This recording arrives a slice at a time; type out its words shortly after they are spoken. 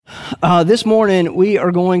This morning, we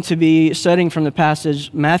are going to be studying from the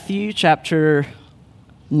passage Matthew chapter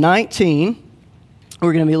 19.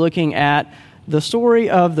 We're going to be looking at the story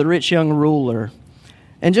of the rich young ruler.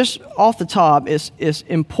 And just off the top, it's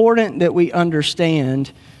important that we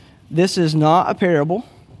understand this is not a parable.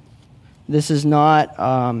 This is not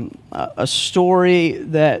a story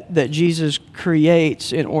that Jesus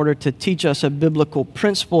creates in order to teach us a biblical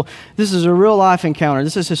principle. This is a real-life encounter.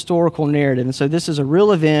 This is historical narrative. And so this is a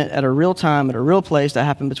real event at a real time, at a real place that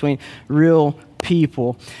happened between real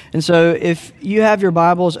people. And so if you have your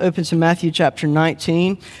Bibles open to Matthew chapter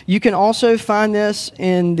 19, you can also find this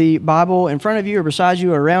in the Bible in front of you or beside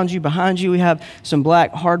you or around you, behind you. We have some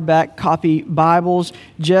black hardback copy Bibles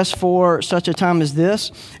just for such a time as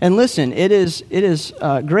this. And listen, it is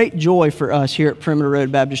great joy for us here at Perimeter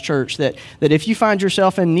Road Baptist Church that if you find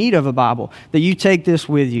yourself in need of a Bible, that you take this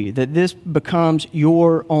with you, that this becomes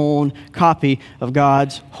your own copy of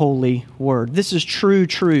God's holy word. This is true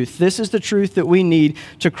truth. This is the truth that we need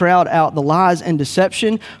to crowd out the lies and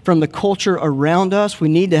deception from the culture around us. We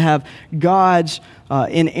need to have God's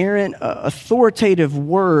inerrant, authoritative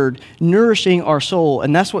word nourishing our soul,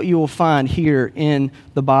 and that's what you will find here in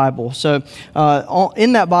the Bible. So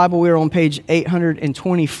in that Bible, we're on page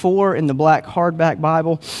 824 in the black hardback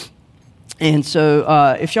Bible. And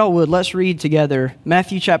so if y'all would, let's read together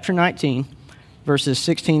Matthew chapter 19, verses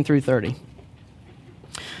 16 through 30.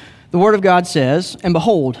 The Word of God says, "And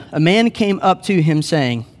behold, a man came up to him,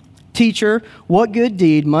 saying, 'Teacher, what good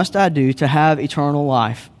deed must I do to have eternal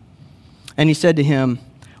life?' And he said to him,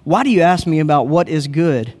 'Why do you ask me about what is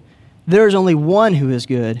good? There is only one who is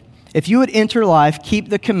good. If you would enter life, keep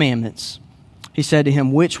the commandments.' He said to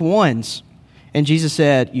him, 'Which ones?' And Jesus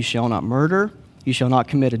said, 'You shall not murder, you shall not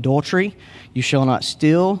commit adultery, you shall not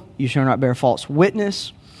steal, you shall not bear false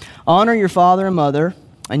witness, honor your father and mother,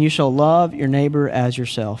 and you shall love your neighbor as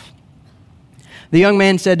yourself.' The young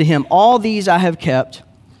man said to him, 'All these I have kept.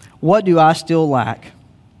 What do I still lack?'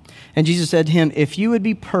 And Jesus said to him, 'If you would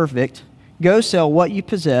be perfect, go sell what you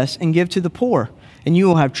possess and give to the poor, and you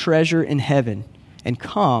will have treasure in heaven. And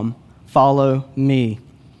come, follow me.'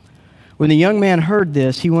 When the young man heard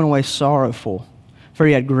this, he went away sorrowful, for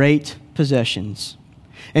he had great possessions.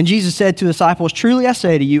 And Jesus said to his disciples, 'Truly I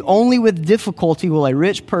say to you, only with difficulty will a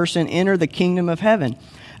rich person enter the kingdom of heaven.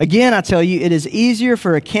 Again, I tell you, it is easier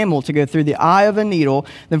for a camel to go through the eye of a needle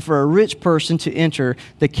than for a rich person to enter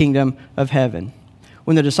the kingdom of heaven.'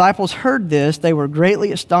 When the disciples heard this, they were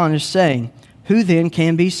greatly astonished, saying, 'Who then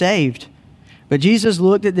can be saved?' But Jesus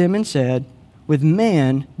looked at them and said, 'With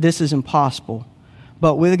man this is impossible,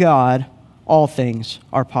 but with God all things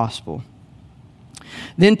are possible.'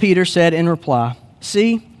 Then Peter said in reply,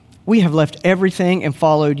 'See, we have left everything and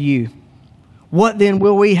followed you. What then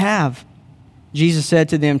will we have?' Jesus said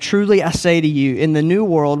to them, 'Truly I say to you, in the new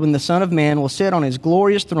world, when the Son of Man will sit on his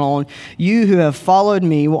glorious throne, you who have followed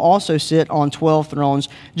me will also sit on 12 thrones,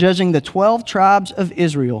 judging the 12 tribes of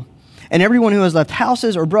Israel. And everyone who has left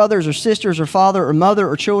houses or brothers or sisters or father or mother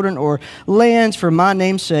or children or lands for my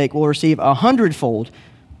name's sake will receive 100-fold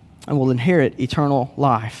and will inherit eternal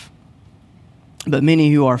life. But many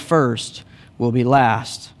who are first will be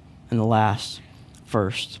last, and the last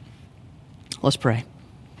first.'" Let's pray.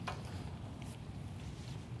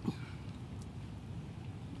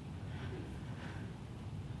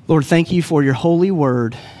 Lord, thank you for your holy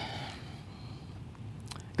word.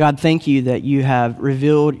 God, thank you that you have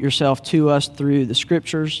revealed yourself to us through the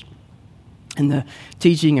scriptures and the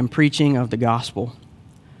teaching and preaching of the gospel.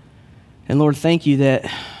 And Lord, thank you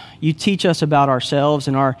that you teach us about ourselves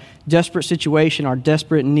and our desperate situation, our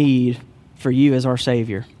desperate need for you as our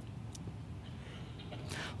Savior.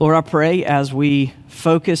 Lord, I pray as we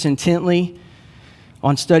focus intently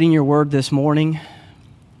on studying your word this morning,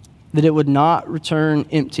 that it would not return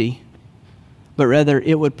empty, but rather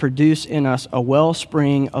it would produce in us a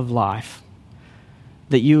wellspring of life,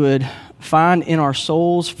 that you would find in our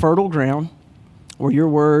souls fertile ground where your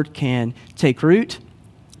word can take root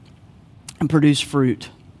and produce fruit.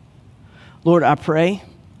 Lord, I pray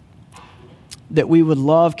that we would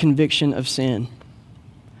love conviction of sin.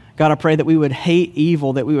 God, I pray that we would hate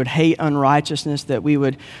evil, that we would hate unrighteousness, that we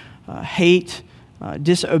would hate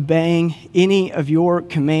disobeying any of your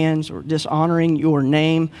commands or dishonoring your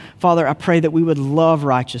name. Father, I pray that we would love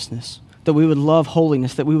righteousness, that we would love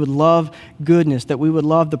holiness, that we would love goodness, that we would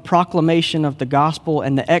love the proclamation of the gospel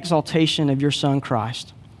and the exaltation of your Son,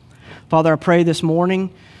 Christ. Father, I pray this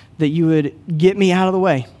morning that you would get me out of the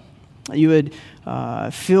way. You would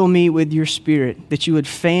fill me with your Spirit, that you would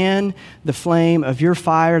fan the flame of your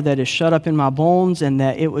fire that is shut up in my bones, and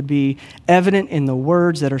that it would be evident in the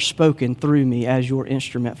words that are spoken through me as your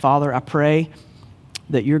instrument. Father, I pray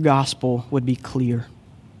that your gospel would be clear,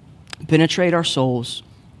 penetrate our souls,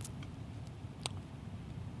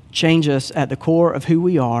 change us at the core of who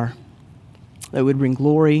we are, that would bring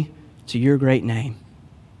glory to your great name.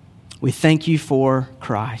 We thank you for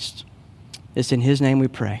Christ. It's in his name we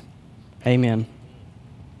pray. Amen.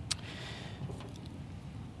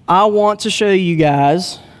 I want to show you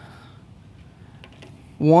guys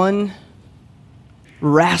one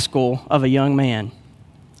rascal of a young man.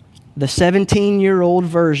 The 17-year-old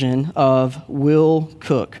version of Will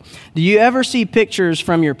Cook. Do you ever see pictures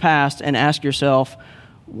from your past and ask yourself,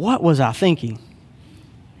 what was I thinking?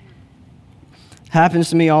 Happens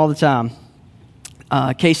to me all the time.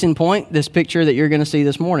 Case in point, this picture that you're going to see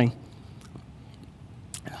this morning.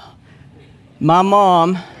 My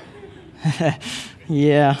mom,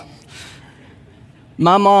 yeah.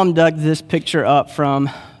 My mom dug this picture up from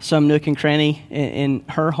some nook and cranny in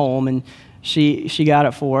her home, and she got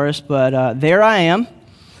it for us. But there I am.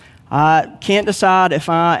 I can't decide if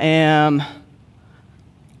I am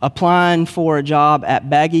applying for a job at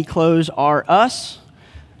Baggy Clothes R Us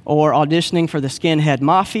or auditioning for the Skinhead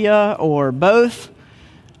Mafia or both.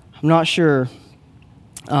 I'm not sure.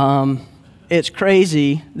 It's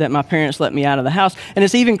crazy that my parents let me out of the house. And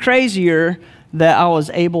it's even crazier that I was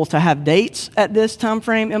able to have dates at this time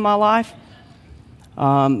frame in my life.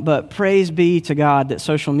 But praise be to God that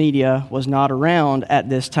social media was not around at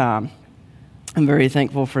this time. I'm very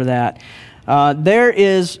thankful for that. There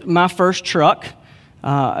is my first truck,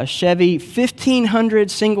 a Chevy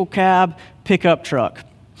 1500 single cab pickup truck.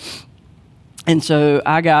 And so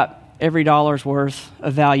I got every dollar's worth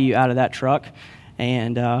of value out of that truck.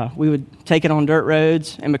 And we would take it on dirt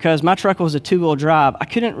roads. And because my truck was a two-wheel drive, I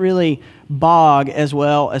couldn't really bog as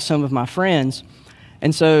well as some of my friends.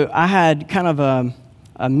 And so I had kind of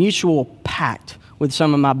a mutual pact with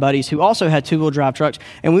some of my buddies who also had two-wheel drive trucks.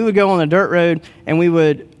 And we would go on the dirt road, and we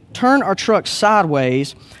would turn our truck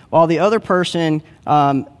sideways while the other person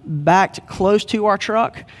backed close to our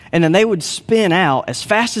truck, and then they would spin out as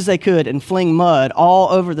fast as they could and fling mud all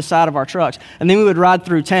over the side of our trucks. And then we would ride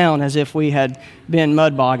through town as if we had been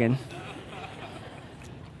mud bogging.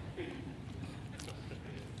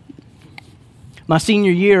 My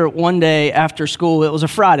senior year, one day after school, it was a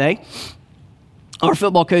Friday, our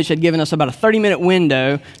football coach had given us about a 30-minute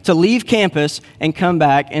window to leave campus and come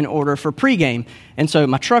back in order for pregame. And so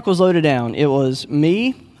my truck was loaded down. It was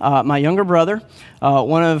me, my younger brother,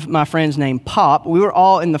 one of my friends named Pop. We were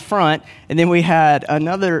all in the front, and then we had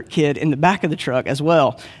another kid in the back of the truck as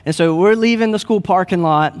well. And so we're leaving the school parking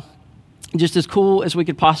lot, just as cool as we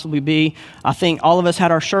could possibly be. I think all of us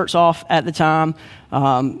had our shirts off at the time.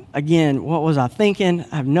 Again, what was I thinking?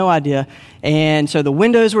 I have no idea. And so the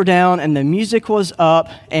windows were down and the music was up,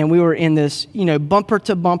 and we were in this, bumper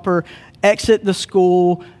to bumper, exit the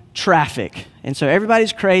school traffic. And so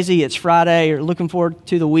everybody's crazy. It's Friday. You're looking forward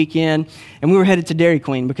to the weekend. And we were headed to Dairy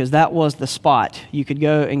Queen because that was the spot. You could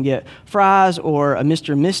go and get fries or a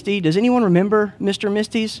Mr. Misty. Does anyone remember Mr.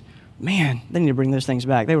 Misty's? Man, they need to bring those things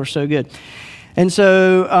back. They were so good. And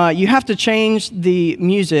so you have to change the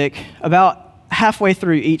music about halfway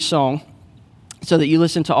through each song so that you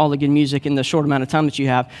listen to all the good music in the short amount of time that you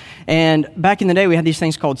have. And back in the day, we had these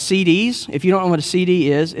things called CDs. If you don't know what a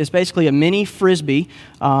CD is, it's basically a mini Frisbee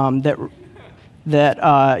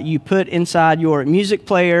that you put inside your music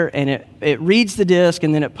player, and it reads the disc,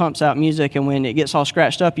 and then it pumps out music. And when it gets all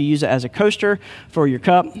scratched up, you use it as a coaster for your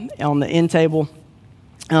cup on the end table.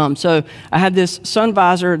 So I had this sun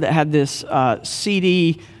visor that had this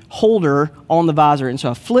CD holder on the visor. And so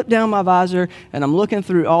I flipped down my visor, and I'm looking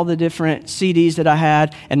through all the different CDs that I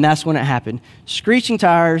had, and that's when it happened. Screeching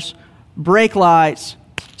tires, brake lights,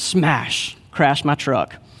 smash, crashed my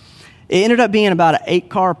truck. It ended up being about an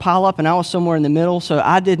 8-car pileup, and I was somewhere in the middle, so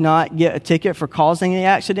I did not get a ticket for causing the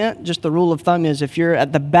accident. Just the rule of thumb is if you're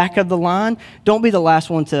at the back of the line, don't be the last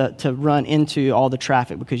one to run into all the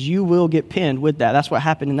traffic, because you will get pinned with that. That's what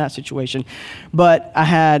happened in that situation. But I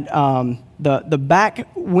had the back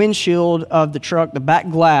windshield of the truck, the back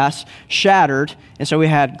glass, shattered, and so we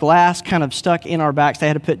had glass kind of stuck in our backs. They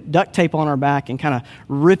had to put duct tape on our back and kind of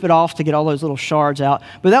rip it off to get all those little shards out.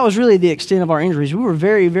 But that was really the extent of our injuries. We were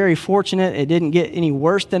very, very fortunate. It didn't get any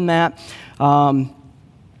worse than that. The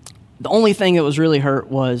only thing that was really hurt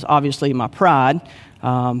was obviously my pride.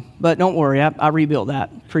 But don't worry, I rebuilt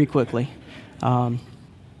that pretty quickly.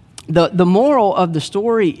 The moral of the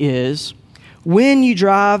story is, when you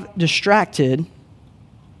drive distracted,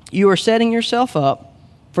 you are setting yourself up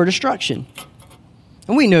for destruction.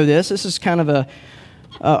 And we know this. This is kind of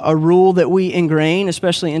a rule that we ingrain,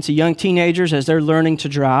 especially into young teenagers as they're learning to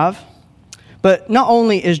drive. But not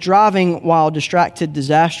only is driving while distracted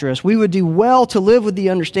disastrous, we would do well to live with the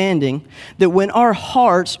understanding that when our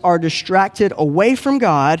hearts are distracted away from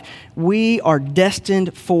God, we are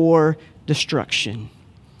destined for destruction.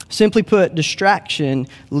 Simply put, distraction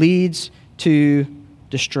leads to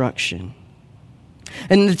destruction.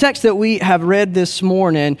 In the text that we have read this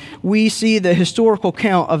morning, we see the historical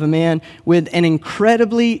account of a man with an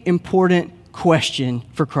incredibly important question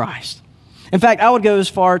for Christ. In fact, I would go as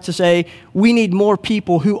far to say we need more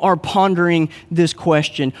people who are pondering this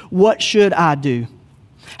question. What should I do?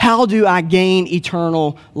 How do I gain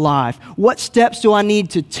eternal life? What steps do I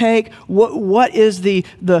need to take? What is the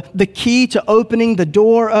key to opening the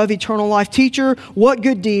door of eternal life? Teacher, what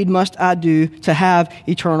good deed must I do to have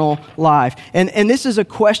eternal life? And this is a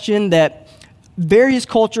question that various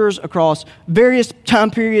cultures across various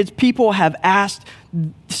time periods, people have asked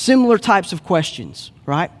similar types of questions,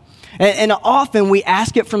 right? And often we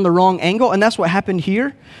ask it from the wrong angle, and that's what happened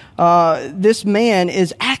here. This man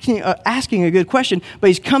is asking a good question, but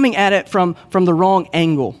he's coming at it from the wrong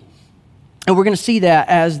angle. And we're going to see that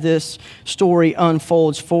as this story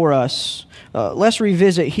unfolds for us. Let's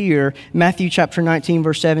revisit here, Matthew chapter 19,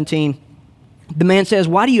 verse 17. The man says,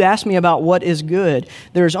 "Why do you ask me about what is good?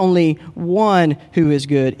 There is only one who is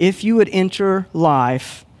good. If you would enter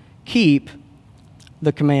life, keep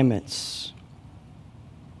the commandments."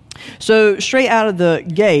 So straight out of the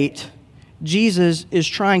gate, Jesus is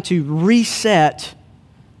trying to reset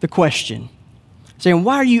the question, saying,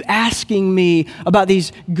 why are you asking me about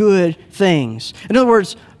these good things? In other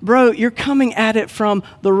words, bro, you're coming at it from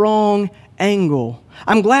the wrong angle.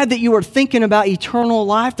 I'm glad that you are thinking about eternal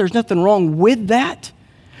life. There's nothing wrong with that.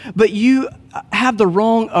 But you have the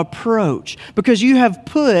wrong approach because you have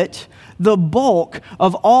put the bulk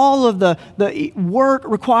of all of the work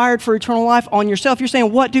required for eternal life on yourself. You're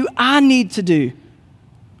saying, what do I need to do?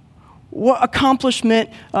 What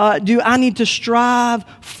accomplishment do I need to strive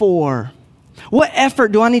for? What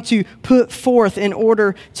effort do I need to put forth in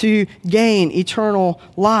order to gain eternal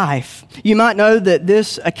life? You might know that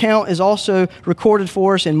this account is also recorded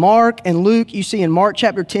for us in Mark and Luke. You see in Mark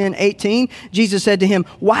chapter 10, 18, Jesus said to him,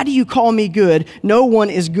 "Why do you call me good? No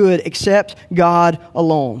one is good except God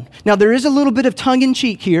alone." Now, there is a little bit of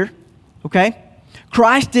tongue-in-cheek here, okay?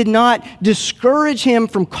 Christ did not discourage him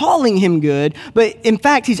from calling him good, but in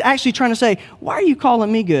fact, he's actually trying to say, why are you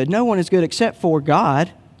calling me good? No one is good except for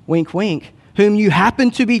God, wink, wink, whom you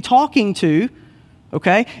happen to be talking to,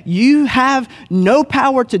 okay? You have no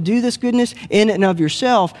power to do this goodness in and of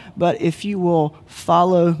yourself, but if you will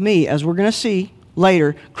follow me, as we're going to see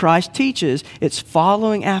later, Christ teaches it's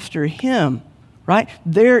following after him, right?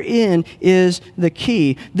 Therein is the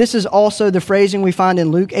key. This is also the phrasing we find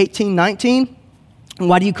in Luke 18:19.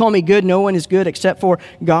 Why do you call me good? No one is good except for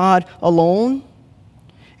God alone.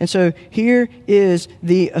 And so here is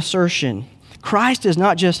the assertion. Christ is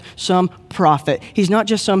not just some prophet. He's not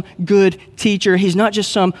just some good teacher. He's not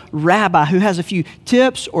just some rabbi who has a few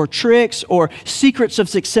tips or tricks or secrets of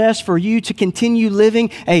success for you to continue living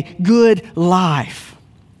a good life.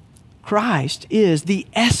 Christ is the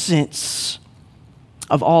essence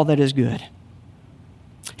of all that is good.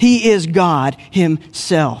 He is God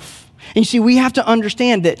himself. And you see, we have to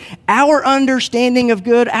understand that our understanding of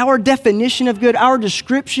good, our definition of good, our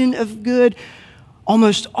description of good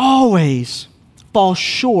almost always fall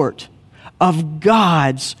short of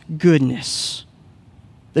God's goodness.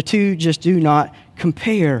 The two just do not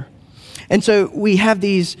compare. And so we have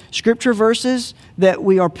these scripture verses that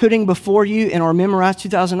we are putting before you in our Memorize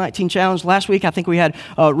 2019 challenge. Last week, I think we had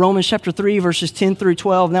Romans chapter 3, verses 10 through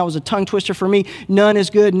 12, and that was a tongue twister for me. None is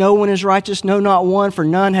good, no one is righteous, no, not one, for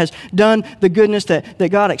none has done the goodness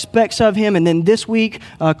that God expects of him. And then this week,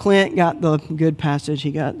 Clint got the good passage.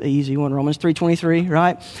 He got the easy one, Romans 3:23,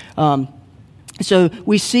 right? So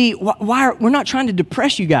we see, we're not trying to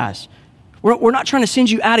depress you guys. We're not trying to send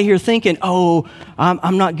you out of here thinking, oh,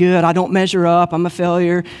 I'm not good, I don't measure up, I'm a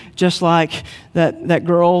failure, just like that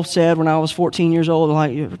girl said when I was 14 years old,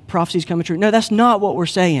 like, prophecy's coming true. No, that's not what we're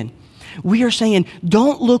saying. We are saying,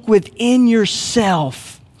 don't look within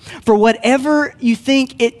yourself for whatever you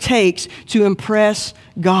think it takes to impress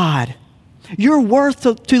God. Your worth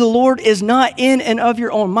to the Lord is not in and of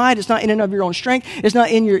your own might. It's not in and of your own strength. It's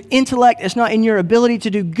not in your intellect. It's not in your ability to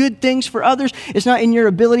do good things for others. It's not in your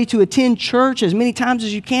ability to attend church as many times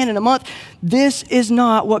as you can in a month. This is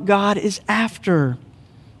not what God is after.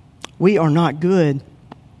 We are not good.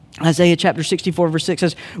 Isaiah chapter 64 verse 6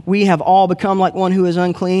 says, "We have all become like one who is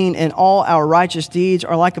unclean, and all our righteous deeds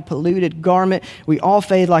are like a polluted garment. We all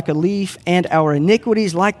fade like a leaf, and our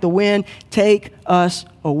iniquities like the wind take us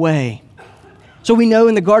away." So we know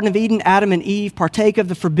in the Garden of Eden, Adam and Eve partake of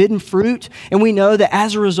the forbidden fruit, and we know that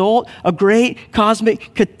as a result, a great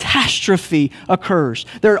cosmic catastrophe occurs.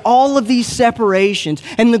 There are all of these separations,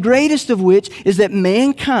 and the greatest of which is that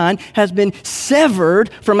mankind has been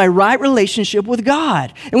severed from a right relationship with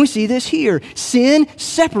God. And we see this here. Sin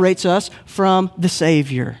separates us from the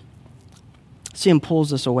Savior. Sin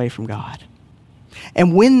pulls us away from God.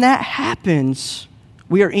 And when that happens,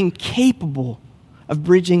 we are incapable of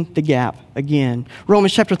bridging the gap again.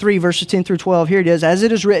 Romans chapter 3, verses 10 through 12, here it is. As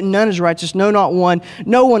it is written, none is righteous, no, not one.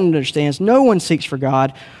 No one understands, no one seeks for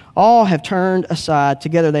God. All have turned aside,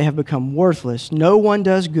 together they have become worthless. No one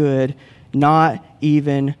does good, not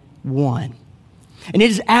even one. And it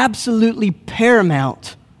is absolutely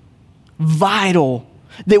paramount, vital,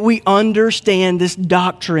 that we understand this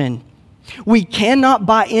doctrine. We cannot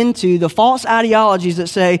buy into the false ideologies that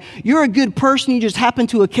say, you're a good person, you just happen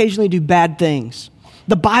to occasionally do bad things.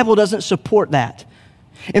 The Bible doesn't support that.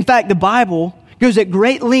 In fact, the Bible goes at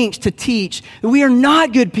great lengths to teach that we are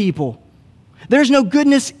not good people. There's no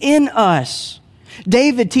goodness in us.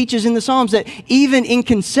 David teaches in the Psalms that even in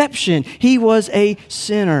conception, he was a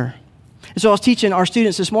sinner. And so I was teaching our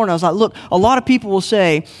students this morning, I was like, look, a lot of people will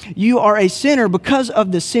say, you are a sinner because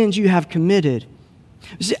of the sins you have committed.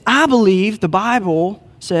 See, I believe the Bible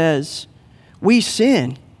says we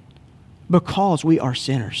sin because we are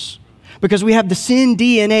sinners. Because we have the sin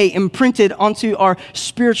DNA imprinted onto our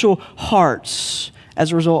spiritual hearts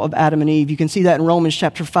as a result of Adam and Eve. You can see that in Romans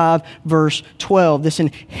chapter 5, verse 12. This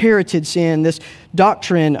inherited sin, this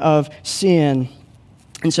doctrine of sin.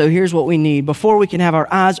 And so here's what we need. Before we can have our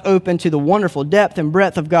eyes open to the wonderful depth and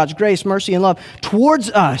breadth of God's grace, mercy, and love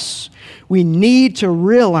towards us, we need to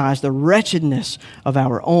realize the wretchedness of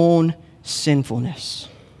our own sinfulness.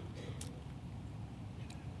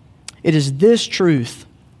 It is this truth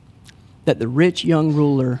that the rich young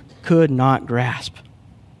ruler could not grasp.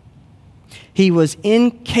 He was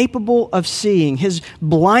incapable of seeing. His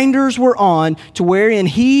blinders were on to wherein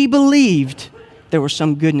he believed there was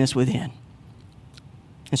some goodness within.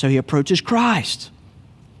 And so he approaches Christ.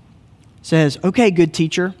 Says, okay, good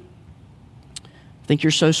teacher, I think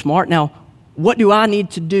you're so smart. Now, what do I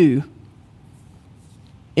need to do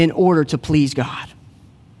in order to please God?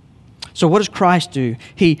 So what does Christ do?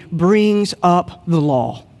 He brings up the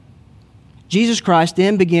law. Jesus Christ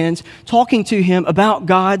then begins talking to him about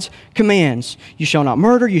God's commands. You shall not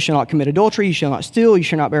murder, you shall not commit adultery, you shall not steal, you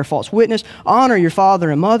shall not bear false witness, honor your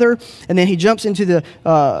father and mother. And then he jumps into the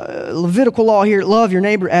Levitical law here, love your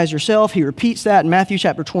neighbor as yourself. He repeats that in Matthew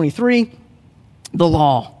chapter 23, the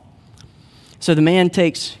law. So the man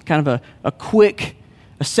takes kind of a quick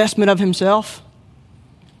assessment of himself.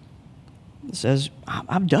 He says,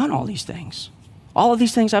 I've done all these things. All of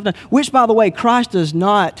these things I've done. Which, by the way, Christ does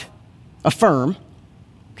not affirm.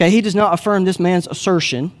 Okay, he does not affirm this man's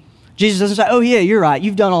assertion. Jesus doesn't say, oh yeah, you're right,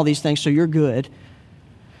 you've done all these things, so you're good.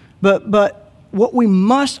 But what we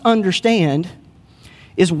must understand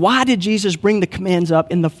is, why did Jesus bring the commands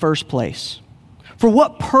up in the first place? For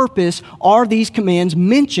what purpose are these commands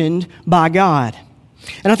mentioned by God?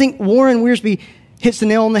 And I think Warren Wiersbe hits the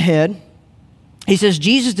nail on the head. He says,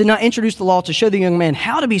 Jesus did not introduce the law to show the young man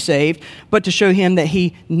how to be saved, but to show him that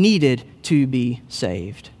he needed to be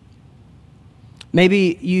saved.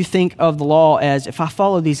 Maybe you think of the law as, if I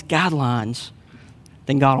follow these guidelines,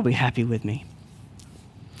 then God will be happy with me.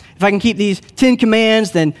 If I can keep these 10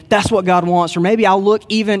 commands, then that's what God wants. Or maybe I'll look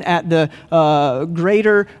even at the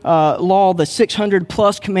greater law, the 600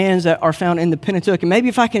 plus commands that are found in the Pentateuch. And maybe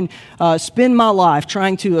if I can spend my life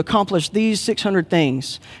trying to accomplish these 600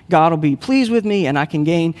 things, God will be pleased with me and I can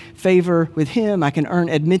gain favor with him. I can earn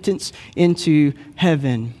admittance into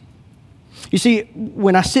heaven. You see,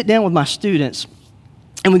 when I sit down with my students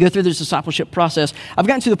and we go through this discipleship process, I've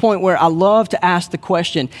gotten to the point where I love to ask the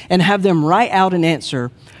question and have them write out an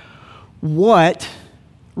answer. What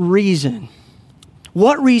reason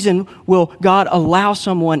will God allow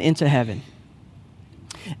someone into heaven?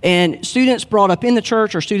 And students brought up in the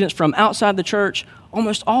church or students from outside the church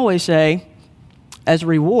almost always say, as a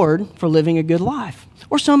reward for living a good life,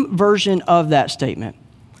 or some version of that statement.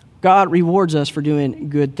 God rewards us for doing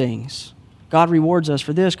good things. God rewards us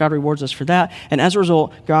for this, God rewards us for that, and as a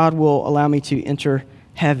result, God will allow me to enter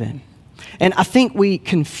heaven. And I think we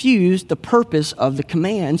confuse the purpose of the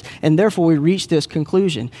commands, and therefore we reach this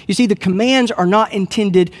conclusion. You see, the commands are not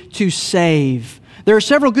intended to save. There are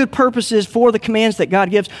several good purposes for the commands that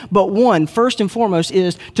God gives, but one, first and foremost,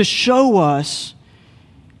 is to show us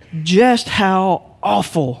just how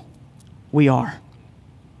awful we are.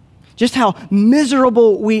 Just how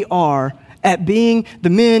miserable we are at being the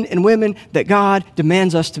men and women that God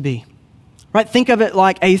demands us to be. Right? Think of it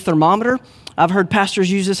like a thermometer. I've heard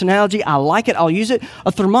pastors use this analogy. I like it. I'll use it.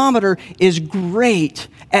 A thermometer is great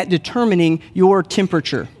at determining your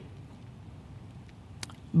temperature,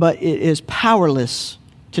 but it is powerless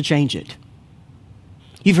to change it.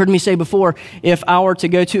 You've heard me say before, if I were to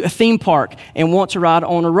go to a theme park and want to ride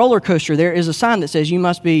on a roller coaster, there is a sign that says you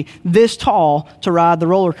must be this tall to ride the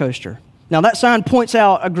roller coaster. Now, that sign points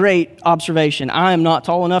out a great observation. I am not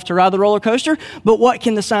tall enough to ride the roller coaster, but what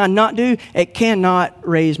can the sign not do? It cannot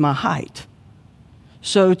raise my height.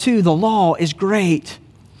 So, too, the law is great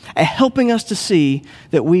at helping us to see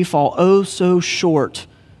that we fall oh so short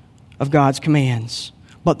of God's commands.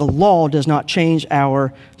 But the law does not change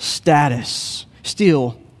our status.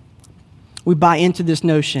 Still, we buy into this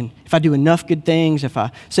notion. If I do enough good things, if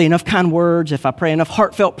I say enough kind words, if I pray enough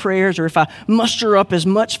heartfelt prayers, or if I muster up as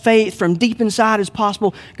much faith from deep inside as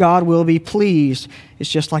possible, God will be pleased. It's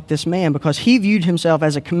just like this man, because he viewed himself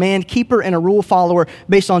as a command keeper and a rule follower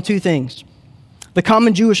based on two things: the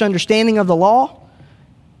common Jewish understanding of the law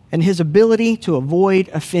and his ability to avoid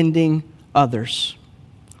offending others.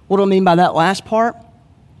 What do I mean by that last part?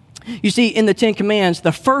 You see, in the Ten Commands,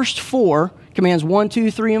 the first four, commands 1,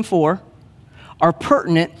 2, 3, and 4, are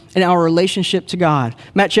pertinent in our relationship to God.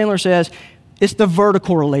 Matt Chandler says it's the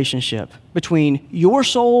vertical relationship between your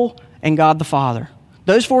soul and God the Father.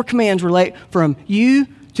 Those 4 commands relate from you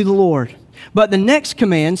to the Lord. But the next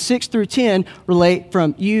commands, 6 through 10, relate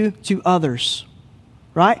from you to others.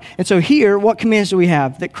 Right? And so here, what commands do we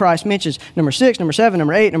have that Christ mentions? Number 6, number 7,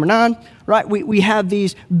 number 8, number 9, right? We have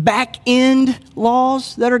these back-end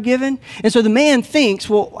laws that are given. And so the man thinks,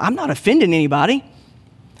 well, I'm not offending anybody.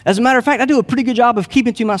 As a matter of fact, I do a pretty good job of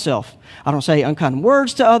keeping to myself. I don't say unkind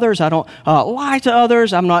words to others. I don't lie to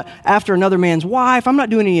others. I'm not after another man's wife. I'm not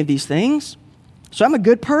doing any of these things. So I'm a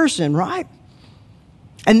good person, right?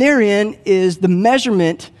 And therein is the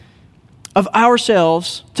measurement of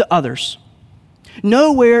ourselves to others.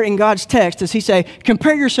 Nowhere in God's text does he say,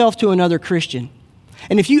 compare yourself to another Christian.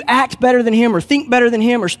 And if you act better than him or think better than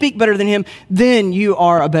him or speak better than him, then you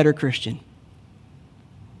are a better Christian.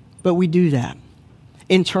 But we do that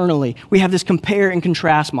internally. We have this compare and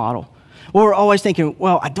contrast model. Well, we're always thinking,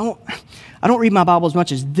 well, I don't read my Bible as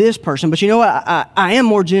much as this person, but you know what? I am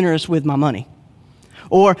more generous with my money.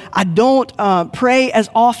 Or I don't pray as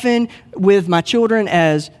often with my children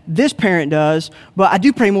as this parent does, but I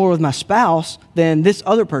do pray more with my spouse than this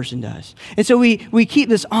other person does. And so we keep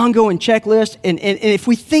this ongoing checklist, and if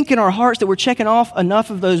we think in our hearts that we're checking off enough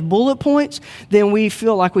of those bullet points, then we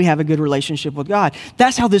feel like we have a good relationship with God.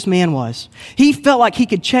 That's how this man was. He felt like he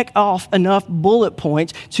could check off enough bullet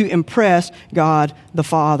points to impress God the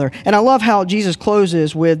Father. And I love how Jesus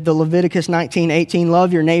closes with the Leviticus 19:18,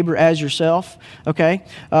 love your neighbor as yourself, okay?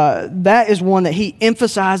 That is one that he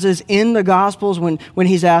emphasizes in the Gospels when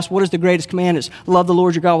he's asked, what is the greatest command? It's love the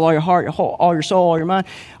Lord your God with all your heart, all your soul, all your mind,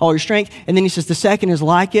 all your strength. And then he says the second is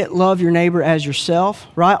like it, love your neighbor as yourself,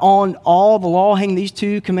 right? On all the law hang these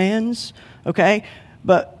 2 commands, okay?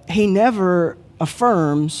 But he never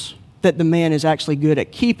affirms that the man is actually good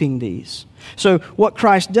at keeping these. So what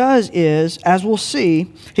Christ does is, as we'll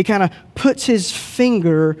see, he kind of puts his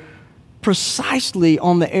finger precisely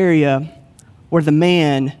on the area where the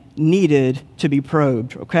man needed to be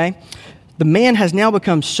probed, okay? The man has now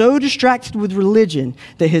become so distracted with religion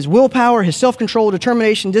that his willpower, his self-control,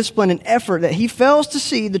 determination, discipline, and effort that he fails to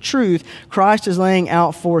see the truth Christ is laying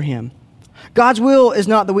out for him. God's will is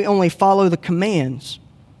not that we only follow the commands,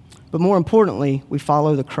 but more importantly, we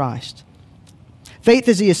follow the Christ. Faith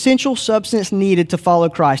is the essential substance needed to follow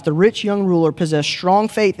Christ. The rich young ruler possessed strong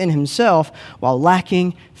faith in himself while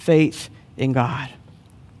lacking faith in God.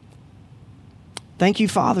 Thank you,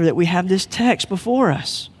 Father, that we have this text before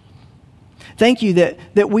us. Thank you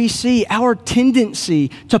that we see our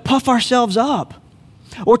tendency to puff ourselves up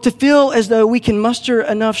or to feel as though we can muster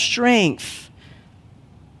enough strength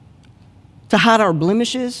to hide our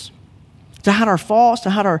blemishes, to hide our faults,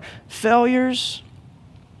 to hide our failures.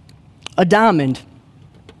 A diamond.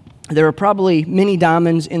 There are probably many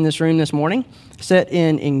diamonds in this room this morning, set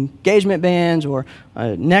in engagement bands or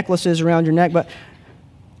necklaces around your neck, but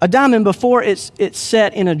a diamond, before it's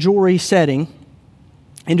set in a jewelry setting,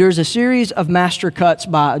 endures a series of master cuts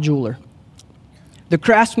by a jeweler. The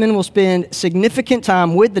craftsman will spend significant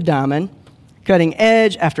time with the diamond, cutting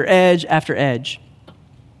edge after edge after edge.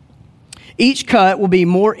 Each cut will be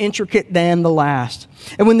more intricate than the last.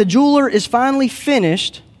 And when the jeweler is finally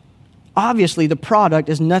finished, obviously the product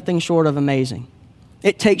is nothing short of amazing.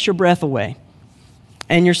 It takes your breath away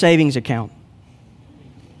and your savings account.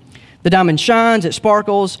 The diamond shines, it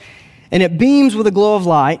sparkles, and it beams with a glow of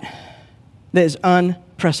light that is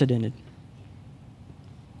unprecedented.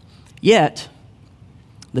 Yet,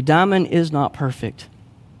 The diamond is not perfect.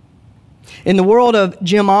 In the world of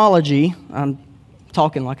gemology, I'm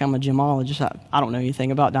talking like I'm a gemologist. I don't know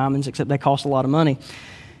anything about diamonds except they cost a lot of money.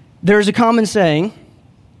 There's a common saying,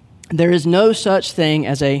 there is no such thing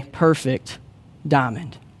as a perfect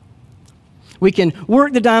diamond. We can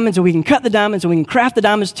work the diamonds and we can cut the diamonds and we can craft the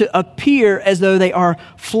diamonds to appear as though they are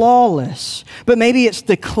flawless. But maybe it's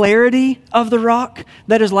the clarity of the rock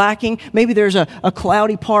that is lacking. Maybe there's a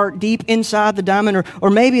cloudy part deep inside the diamond,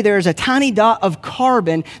 or maybe there's a tiny dot of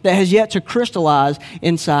carbon that has yet to crystallize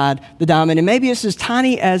inside the diamond. And maybe it's as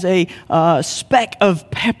tiny as a speck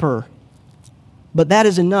of pepper. But that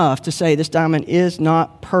is enough to say this diamond is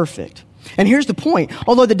not perfect. And here's the point.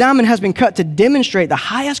 Although the diamond has been cut to demonstrate the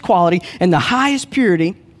highest quality and the highest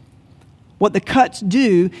purity, what the cuts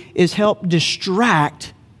do is help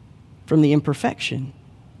distract from the imperfection.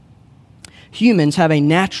 Humans have a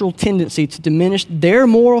natural tendency to diminish their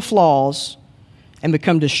moral flaws and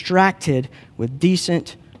become distracted with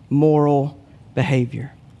decent moral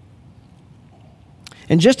behavior.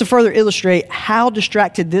 And just to further illustrate how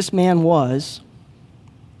distracted this man was,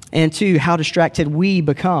 and two, how distracted we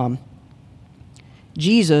become,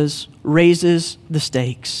 Jesus raises the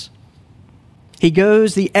stakes. He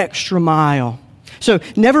goes the extra mile. So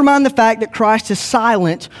never mind the fact that Christ is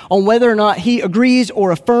silent on whether or not he agrees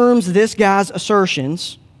or affirms this guy's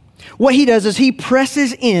assertions. What he does is he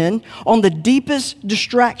presses in on the deepest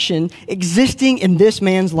distraction existing in this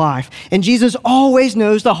man's life. And Jesus always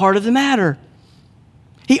knows the heart of the matter.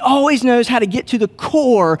 He always knows how to get to the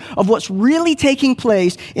core of what's really taking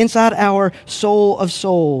place inside our soul of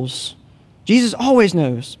souls. Jesus always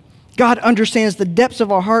knows. God understands the depths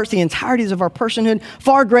of our hearts, the entireties of our personhood,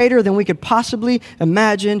 far greater than we could possibly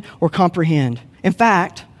imagine or comprehend. In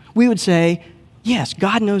fact, we would say, yes,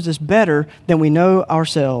 God knows us better than we know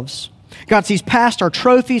ourselves. God sees past our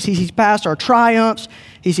trophies. He sees past our triumphs.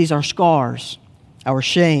 He sees our scars, our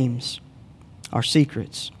shames, our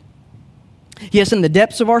secrets. Yes, in the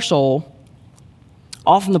depths of our soul,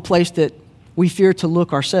 often the place that we fear to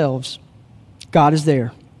look ourselves, God is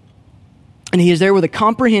there. And he is there with a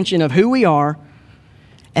comprehension of who we are,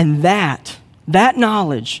 and that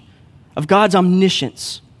knowledge of God's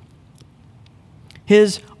omniscience,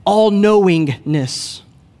 his all-knowingness,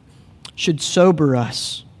 should sober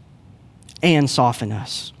us and soften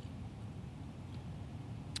us.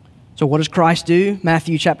 So what does Christ do?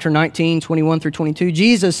 Matthew chapter 19, 21 through 22.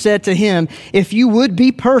 Jesus said to him, "If you would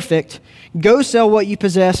be perfect, go sell what you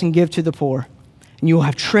possess and give to the poor, and you will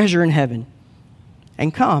have treasure in heaven.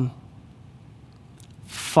 And come,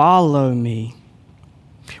 follow me."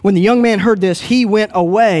 When the young man heard this, he went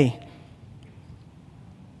away.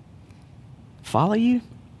 Follow you?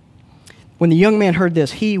 When the young man heard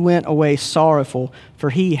this, he went away sorrowful, for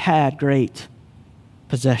he had great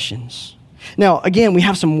possessions. Now, again, we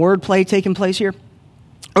have some wordplay taking place here.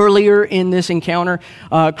 Earlier in this encounter,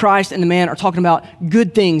 Christ and the man are talking about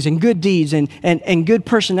good things and good deeds and good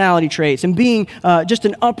personality traits and being just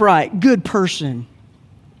an upright, good person.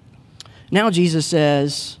 Now Jesus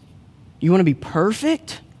says, you want to be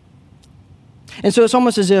perfect? And so it's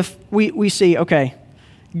almost as if we see, okay,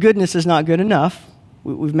 goodness is not good enough.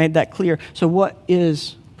 We've made that clear. So what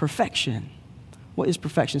is perfection? What is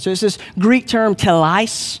perfection? So it's this Greek term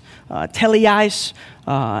teleis. It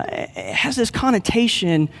has this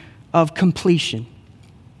connotation of completion.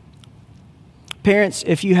 Parents,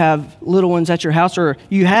 if you have little ones at your house, or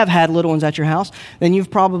you have had little ones at your house, then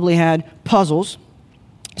you've probably had puzzles.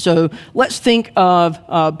 So let's think of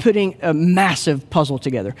putting a massive puzzle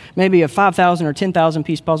together, maybe a 5,000 or 10,000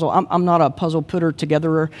 piece puzzle. I'm not a puzzle putter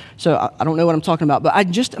togetherer, so I don't know what I'm talking about. But I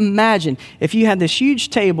just imagine if you had this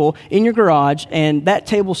huge table in your garage and that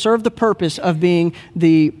table served the purpose of being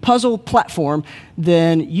the puzzle platform,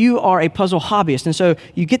 then you are a puzzle hobbyist. And so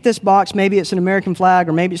you get this box, maybe it's an American flag,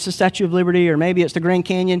 or maybe it's the Statue of Liberty, or maybe it's the Grand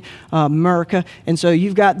Canyon, America. And so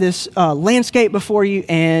you've got this landscape before you,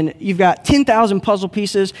 and you've got 10,000 puzzle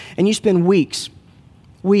pieces, and you spend weeks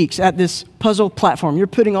at this puzzle platform. You're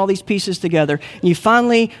putting all these pieces together. And you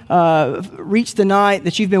finally reach the night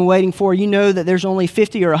that you've been waiting for. You know that there's only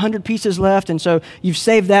 50 or 100 pieces left, and so you've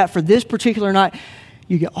saved that for this particular night.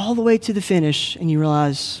 You get all the way to the finish, and you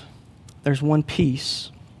realize there's one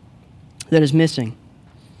piece that is missing.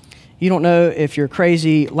 You don't know if your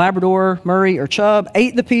crazy Labrador, Murray, or Chubb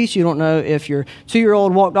ate the piece. You don't know if your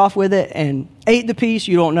 2-year-old walked off with it and ate the piece.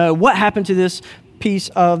 You don't know what happened to this piece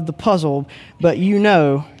of the puzzle, but you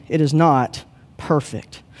know it is not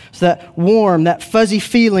perfect. So that warm, that fuzzy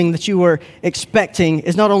feeling that you were expecting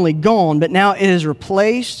is not only gone, but now it is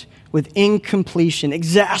replaced with incompletion,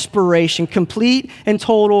 exasperation, complete and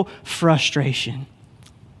total frustration.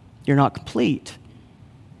 You're not complete.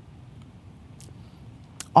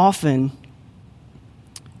 often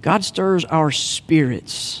God stirs our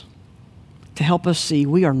spirits to help us see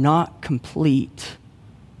we are not complete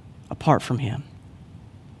apart from Him.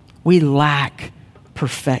 We lack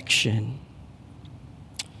perfection.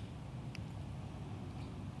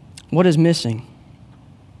 What is missing?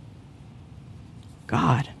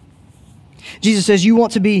 God. Jesus says, you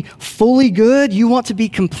want to be fully good, you want to be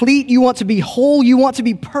complete, you want to be whole, you want to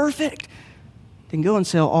be perfect, then go and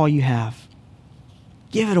sell all you have.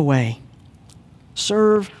 Give it away.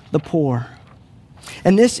 Serve the poor.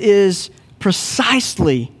 And this is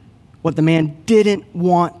precisely what the man didn't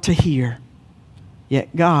want to hear.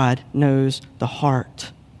 Yet God knows the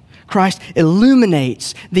heart. Christ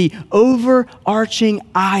illuminates the overarching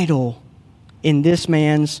idol in this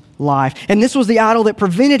man's life. And this was the idol that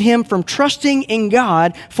prevented him from trusting in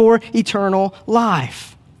God for eternal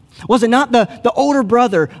life. Was it not the older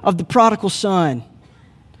brother of the prodigal son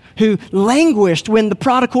who languished when the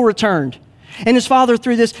prodigal returned? And his father,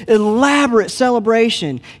 through this elaborate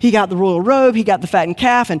celebration, he got the royal robe, he got the fattened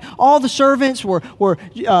calf, and all the servants were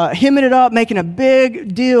hemming it up, making a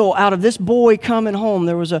big deal out of this boy coming home.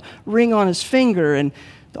 There was a ring on his finger, and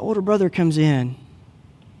the older brother comes in.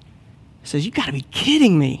 He says, "You got to be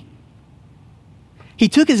kidding me. He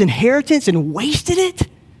took his inheritance and wasted it?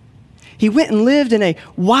 He went and lived in a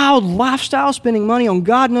wild lifestyle, spending money on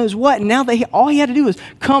God knows what, and now all he had to do was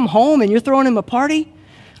come home, and you're throwing him a party?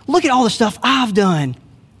 Look at all the stuff I've done.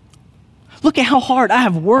 Look at how hard I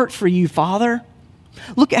have worked for you, Father.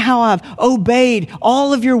 Look at how I've obeyed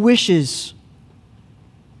all of your wishes.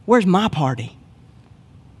 Where's my party?"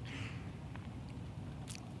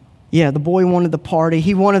 Yeah, the boy wanted the party.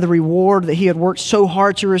 He wanted the reward that he had worked so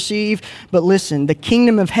hard to receive. But listen, the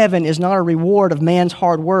kingdom of heaven is not a reward of man's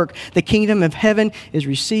hard work. The kingdom of heaven is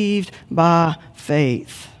received by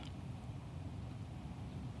faith.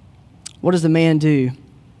 What does the man do?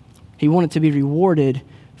 He wanted to be rewarded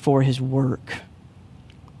for his work.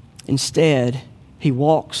 Instead, he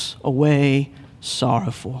walks away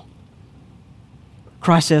sorrowful.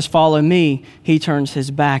 Christ says, "Follow me." He turns his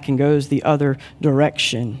back and goes the other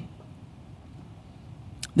direction.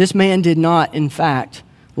 This man did not, in fact,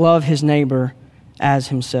 love his neighbor as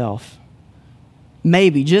himself.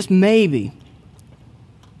 Maybe, just maybe,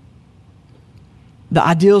 the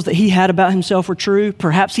ideals that he had about himself were true.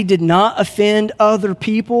 Perhaps he did not offend other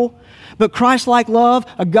people. But Christ-like love,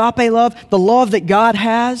 agape love, the love that God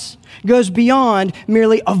has, goes beyond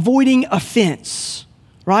merely avoiding offense,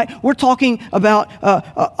 right? We're talking about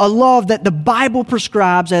a love that the Bible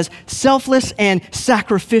prescribes as selfless and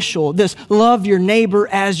sacrificial. This love your neighbor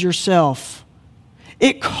as yourself.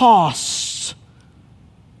 It costs.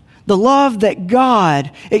 The love that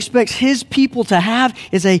God expects His people to have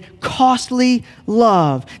is a costly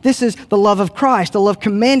love. This is the love of Christ, the love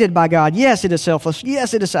commanded by God. Yes, it is selfless.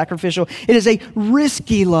 Yes, it is sacrificial. It is a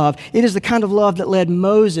risky love. It is the kind of love that led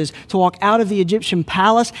Moses to walk out of the Egyptian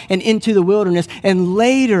palace and into the wilderness and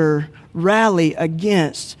later rally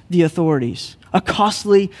against the authorities. A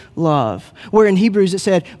costly love. Where in Hebrews it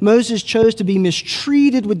said, Moses chose to be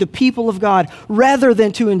mistreated with the people of God rather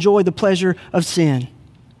than to enjoy the pleasure of sin.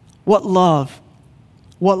 What love?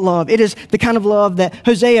 What love? It is the kind of love that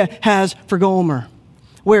Hosea has for Gomer,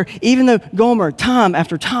 where even though Gomer, time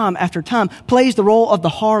after time after time, plays the role of the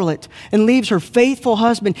harlot and leaves her faithful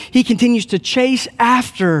husband, he continues to chase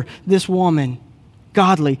after this woman.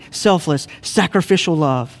 Godly, selfless, sacrificial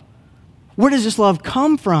love. Where does this love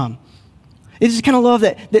come from? It is the kind of love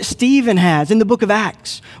that Stephen has in the book of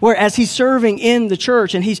Acts, where as he's serving in the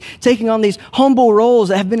church and he's taking on these humble roles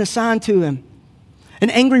that have been assigned to him, an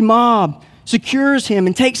angry mob secures him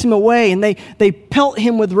and takes him away, and they pelt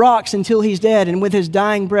him with rocks until he's dead. And with his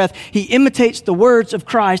dying breath, he imitates the words of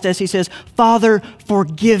Christ as he says, "Father,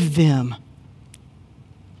 forgive them."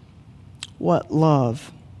 What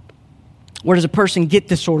love? Where does a person get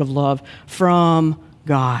this sort of love? From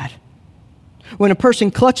God. When a person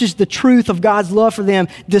clutches the truth of God's love for them,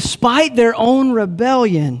 despite their own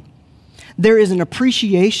rebellion, there is an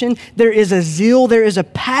appreciation, there is a zeal, there is a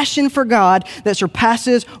passion for God that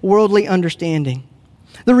surpasses worldly understanding.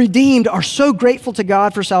 The redeemed are so grateful to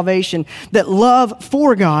God for salvation that love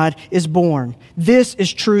for God is born. This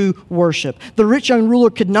is true worship. The rich young ruler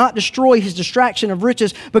could not destroy his distraction of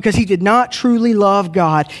riches because he did not truly love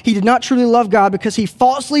God. He did not truly love God because he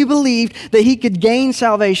falsely believed that he could gain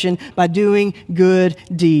salvation by doing good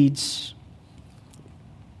deeds.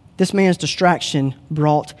 This man's distraction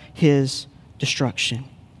brought his destruction.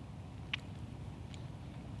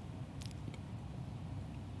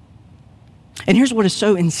 And here's what is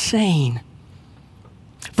so insane.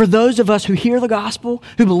 For those of us who hear the gospel,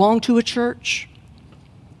 who belong to a church,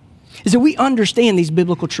 is that we understand these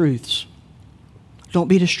biblical truths. Don't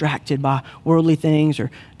be distracted by worldly things, or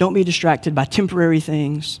don't be distracted by temporary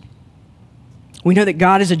things. We know that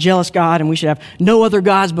God is a jealous God and we should have no other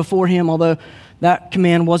gods before him. Although that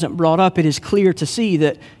command wasn't brought up, it is clear to see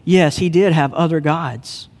that, yes, he did have other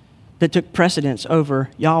gods that took precedence over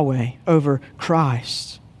Yahweh, over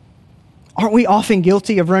Christ. Aren't we often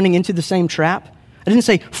guilty of running into the same trap? I didn't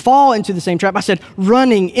say fall into the same trap. I said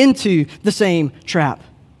running into the same trap.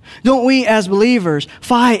 Don't we as believers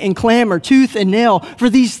fight and clamor tooth and nail for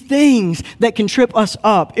these things that can trip us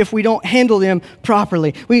up if we don't handle them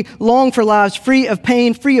properly? We long for lives free of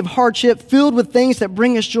pain, free of hardship, filled with things that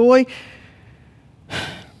bring us joy.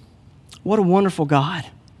 What a wonderful God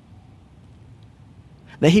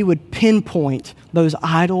that he would pinpoint those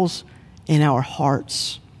idols in our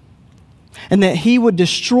hearts, and that he would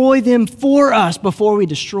destroy them for us before we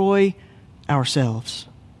destroy ourselves.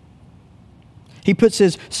 He puts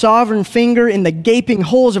his sovereign finger in the gaping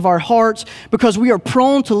holes of our hearts because we are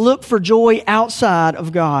prone to look for joy outside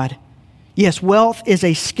of God. Yes, wealth is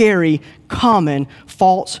a scary, common,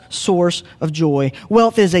 false source of joy.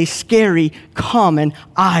 Wealth is a scary, common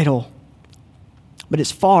idol, but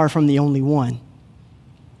it's far from the only one.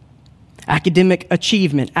 Academic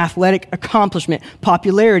achievement, athletic accomplishment,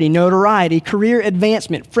 popularity, notoriety, career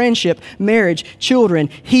advancement, friendship, marriage, children,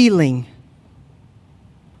 healing.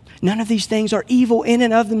 None of these things are evil in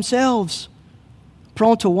and of themselves.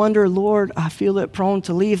 Prone to wonder, Lord, I feel it, prone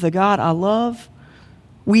to leave the God I love.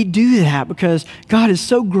 We do that because God is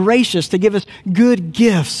so gracious to give us good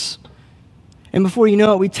gifts. And before you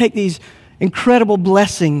know it, we take these incredible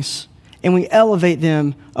blessings and we elevate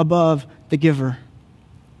them above the giver.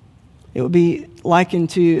 It would be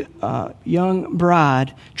likened to a young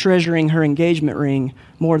bride treasuring her engagement ring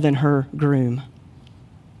more than her groom.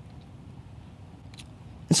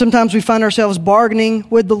 And sometimes we find ourselves bargaining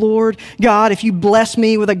with the Lord. God, if you bless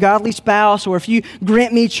me with a godly spouse, or if you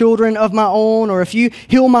grant me children of my own, or if you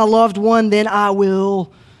heal my loved one, then I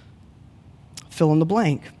will fill in the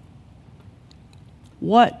blank.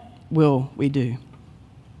 What will we do?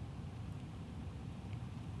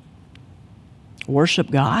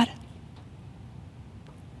 Worship God?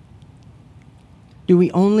 Do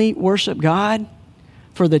we only worship God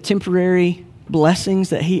for the temporary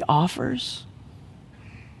blessings that he offers?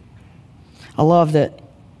 I love that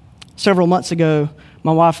several months ago,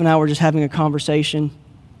 my wife and I were just having a conversation.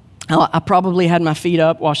 I probably had my feet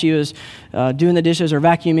up while she was doing the dishes or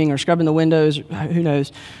vacuuming or scrubbing the windows, who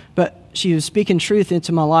knows. But she was speaking truth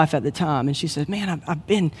into my life at the time. And she said, man, I've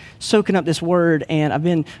been soaking up this word and I've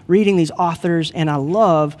been reading these authors, and I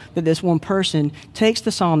love that this one person takes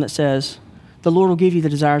the psalm that says, the Lord will give you the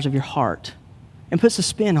desires of your heart, and puts a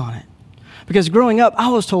spin on it. Because growing up, I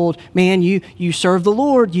was told, man, you serve the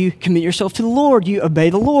Lord, you commit yourself to the Lord, you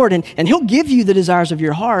obey the Lord, and he'll give you the desires of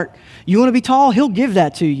your heart. You want to be tall, he'll give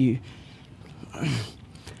that to you.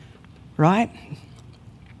 Right?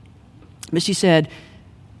 But she said,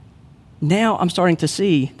 now I'm starting to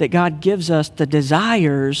see that God gives us the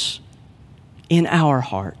desires in our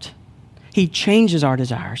heart. He changes our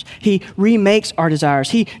desires. He remakes our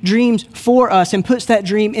desires. He dreams for us and puts that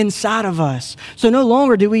dream inside of us. So no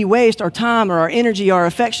longer do we waste our time or our energy, our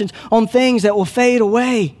affections on things that will fade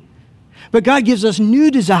away. But God gives us new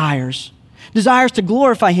desires, desires to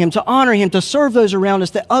glorify him, to honor him, to serve those around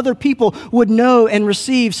us, that other people would know and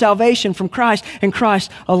receive salvation from Christ and Christ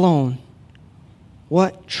alone.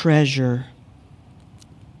 What treasure!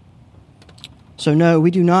 So no, we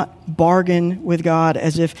do not bargain with God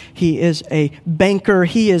as if he is a banker.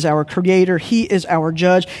 He is our creator. He is our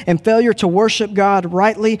judge. And failure to worship God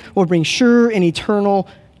rightly will bring sure and eternal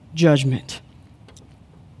judgment.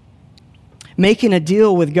 Making a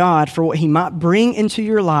deal with God for what he might bring into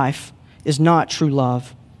your life is not true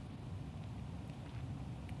love.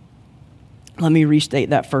 Let me restate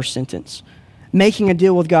that first sentence. Making a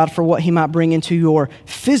deal with God for what he might bring into your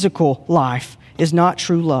physical life is not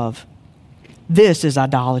true love. This is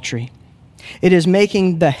idolatry. It is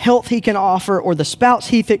making the health he can offer, or the spouse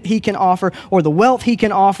he can offer, or the wealth he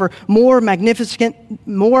can offer more magnificent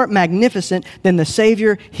than the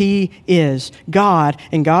Savior he is. God,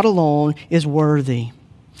 and God alone, is worthy.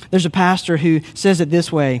 There's a pastor who says it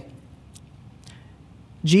this way: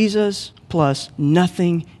 Jesus plus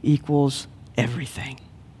nothing equals everything.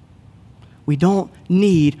 We don't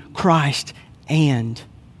need Christ, and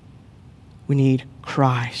we need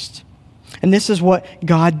Christ. And this is what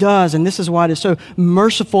God does. And this is why it is so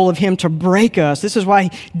merciful of him to break us. This is why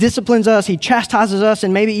he disciplines us. He chastises us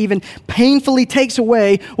and maybe even painfully takes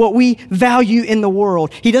away what we value in the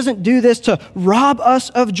world. He doesn't do this to rob us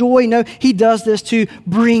of joy. No, he does this to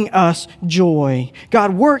bring us joy.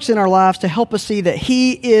 God works in our lives to help us see that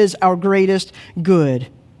he is our greatest good.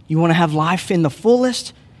 You want to have life in the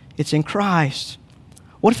fullest? It's in Christ.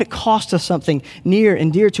 What if it costs us something near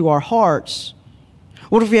and dear to our hearts?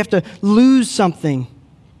 What if we have to lose something?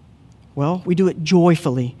 Well, we do it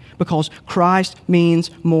joyfully because Christ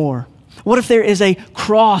means more. What if there is a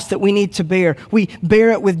cross that we need to bear? We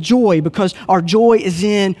bear it with joy because our joy is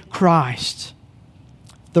in Christ.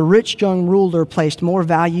 The rich young ruler placed more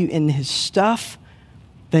value in his stuff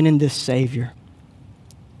than in this Savior.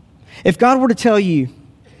 If God were to tell you,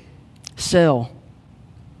 sell,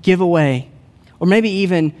 give away, or maybe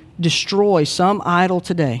even destroy some idol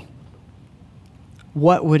today,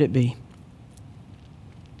 what would it be?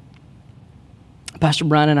 Pastor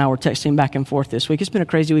Brian and I were texting back and forth this week. It's been a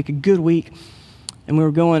crazy week, a good week, and we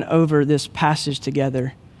were going over this passage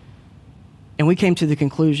together, and we came to the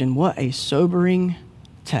conclusion, what a sobering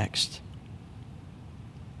text.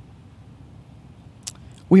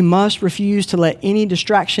 We must refuse to let any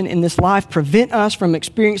distraction in this life prevent us from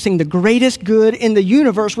experiencing the greatest good in the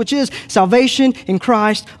universe, which is salvation in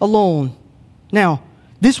Christ alone. Now,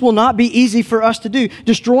 this will not be easy for us to do.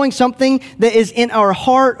 Destroying something that is in our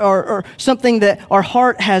heart or something that our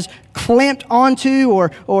heart has clamped onto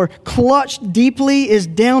or clutched deeply is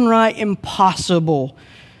downright impossible.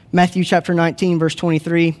 Matthew chapter 19, verse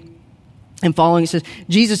 23 and following, it says,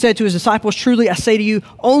 Jesus said to his disciples, truly I say to you,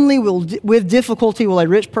 only with difficulty will a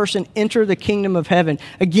rich person enter the kingdom of heaven.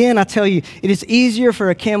 Again, I tell you, it is easier for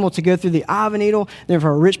a camel to go through the eye of a needle than for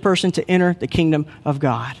a rich person to enter the kingdom of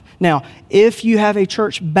God. Now, if you have a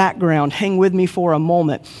church background, hang with me for a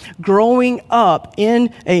moment. Growing up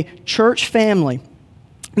in a church family,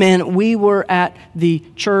 man, we were at the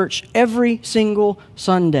church every single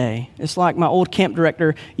Sunday. It's like my old camp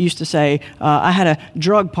director used to say, I had a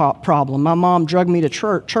drug problem. My mom drugged me to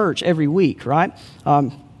church every week, right?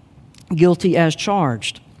 Guilty as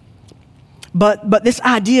charged. But this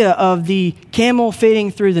idea of the camel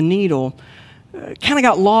fitting through the needle kind of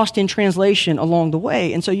got lost in translation along the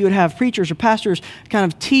way. And so you would have preachers or pastors kind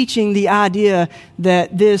of teaching the idea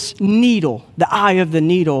that this needle, the eye of the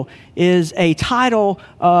needle, is a title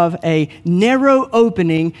of a narrow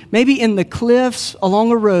opening, maybe in the cliffs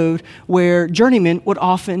along a road where journeymen would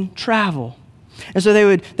often travel. And so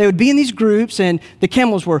they would be in these groups, and the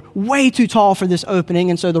camels were way too tall for this opening,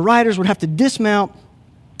 and so the riders would have to dismount,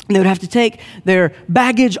 and they would have to take their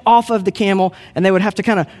baggage off of the camel, and they would have to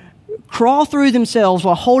kind of crawl through themselves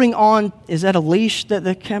while holding on. Is that a leash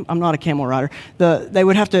that I'm not a camel rider. They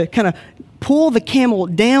would have to kind of pull the camel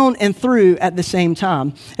down and through at the same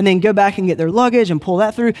time, and then go back and get their luggage and pull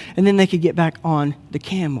that through, and then they could get back on the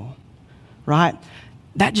camel, right?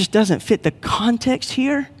 That just doesn't fit the context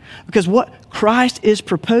here, because what Christ is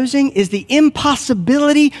proposing is the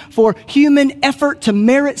impossibility for human effort to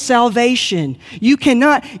merit salvation. You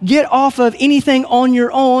cannot get off of anything on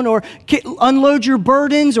your own or unload your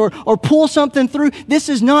burdens or pull something through. This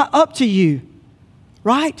is not up to you,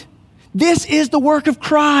 right? This is the work of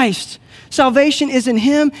Christ. Salvation is in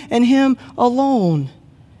Him and Him alone.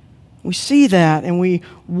 We see that and we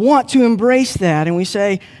want to embrace that, and we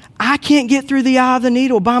say, I can't get through the eye of the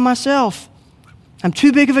needle by myself. I'm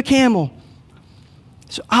too big of a camel.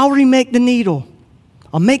 So I'll remake the needle.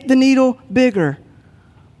 I'll make the needle bigger.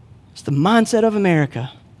 It's the mindset of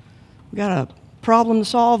America. We got a problem to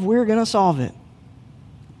solve, we're going to solve it.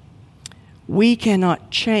 We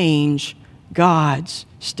cannot change God's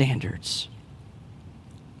standards.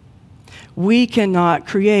 We cannot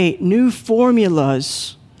create new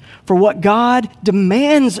formulas for what God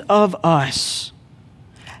demands of us,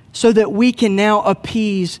 so that we can now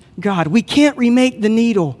appease God. We can't remake the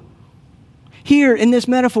needle. Here in this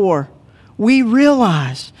metaphor, we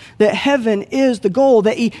realize that heaven is the goal,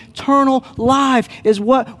 that eternal life is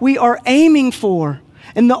what we are aiming for.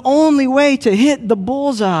 And the only way to hit the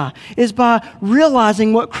bullseye is by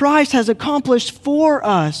realizing what Christ has accomplished for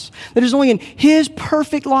us. That is only in His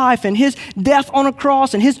perfect life and His death on a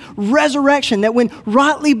cross and His resurrection that, when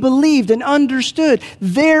rightly believed and understood,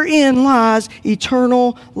 therein lies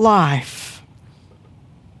eternal life.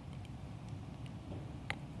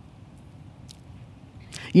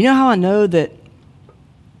 You know how I know that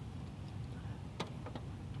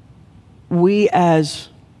we as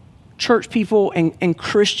church people and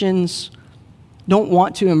Christians don't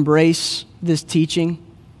want to embrace this teaching?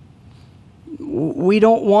 We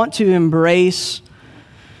don't want to embrace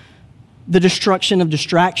the destruction of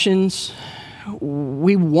distractions.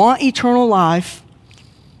 We want eternal life.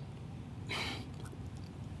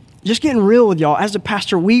 Just getting real with y'all, as a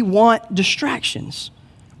pastor, we want distractions.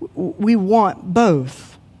 We want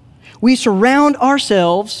both. We surround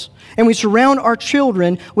ourselves and we surround our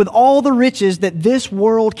children with all the riches that this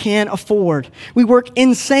world can afford. We work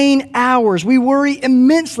insane hours. We worry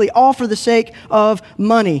immensely, all for the sake of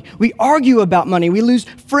money. We argue about money. We lose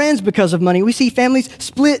friends because of money. We see families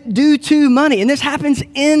split due to money. And this happens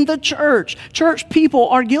in the church. Church people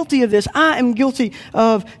are guilty of this. I am guilty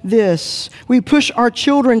of this. We push our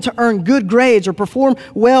children to earn good grades or perform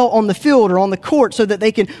well on the field or on the court so that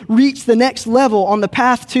they can reach the next level on the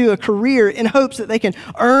path to a career in hopes that they can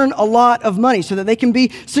earn a lot of money, so that they can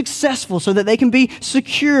be successful, so that they can be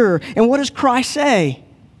secure. And what does Christ say?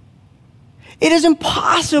 It is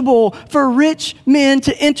impossible for rich men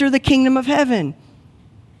to enter the kingdom of heaven.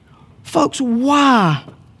 Folks, why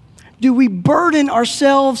do we burden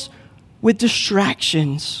ourselves with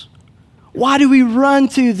distractions? Why do we run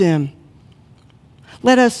to them?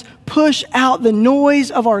 Let us push out the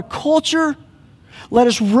noise of our culture. Let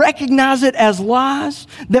us recognize it as lies,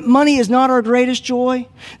 that money is not our greatest joy,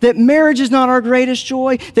 that marriage is not our greatest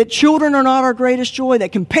joy, that children are not our greatest joy,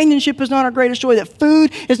 that companionship is not our greatest joy, that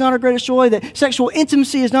food is not our greatest joy, that sexual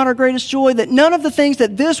intimacy is not our greatest joy, that none of the things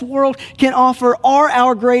that this world can offer are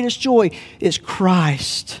our greatest joy. It's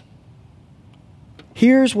Christ.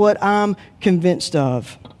 Here's what I'm convinced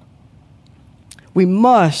of. We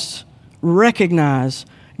must recognize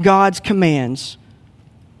God's commands.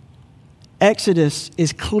 Exodus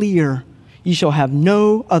is clear. You shall have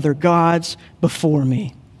no other gods before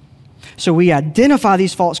me. So we identify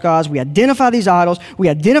these false gods, we identify these idols, we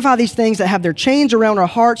identify these things that have their chains around our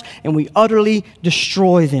hearts, and we utterly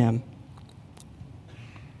destroy them.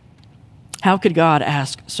 How could God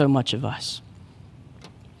ask so much of us?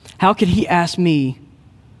 How could He ask me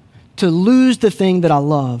to lose the thing that I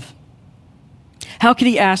love? How could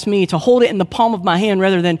He ask me to hold it in the palm of my hand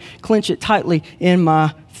rather than clench it tightly in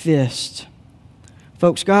my fist?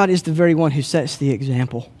 Folks, God is the very one who sets the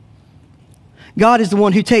example. God is the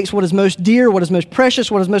one who takes what is most dear, what is most precious,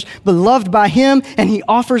 what is most beloved by Him, and He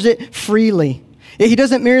offers it freely. He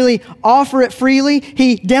doesn't merely offer it freely,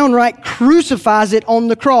 He downright crucifies it on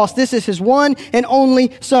the cross. This is His one and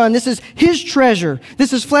only Son. This is His treasure.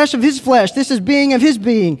 This is flesh of His flesh. This is being of His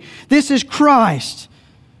being. This is Christ.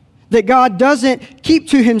 That God doesn't keep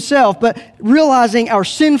to Himself, but realizing our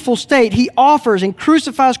sinful state, He offers and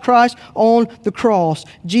crucifies Christ on the cross.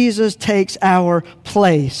 Jesus takes our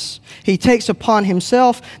place. He takes upon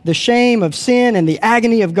Himself the shame of sin and the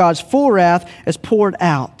agony of God's full wrath as poured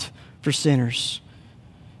out for sinners.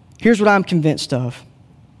 Here's what I'm convinced of.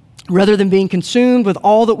 Rather than being consumed with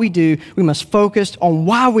all that we do, we must focus on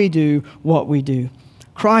why we do what we do.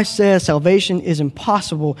 Christ says salvation is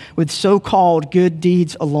impossible with so-called good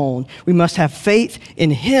deeds alone. We must have faith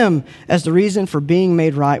in Him as the reason for being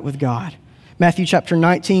made right with God. Matthew chapter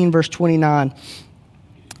 19, verse 29.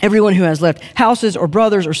 Everyone who has left houses or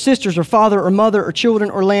brothers or sisters or father or mother or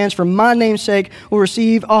children or lands for my name's sake will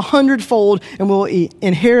receive 100-fold and will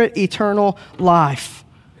inherit eternal life.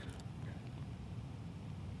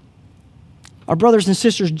 Our brothers and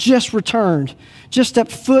sisters just returned, just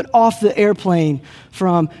stepped foot off the airplane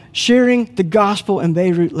from sharing the gospel in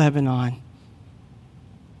Beirut, Lebanon.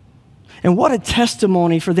 And what a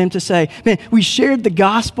testimony for them to say, man, we shared the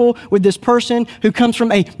gospel with this person who comes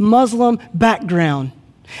from a Muslim background.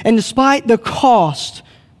 And despite the cost,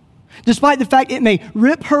 despite the fact it may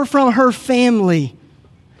rip her from her family,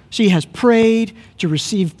 she has prayed to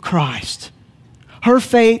receive Christ. Her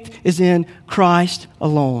faith is in Christ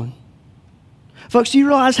alone. Folks, do you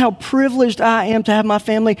realize how privileged I am to have my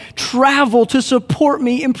family travel to support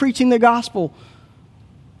me in preaching the gospel?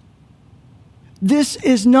 This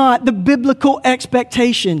is not the biblical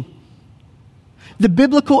expectation. The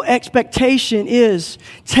biblical expectation is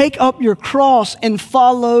take up your cross and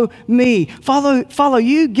follow me. Follow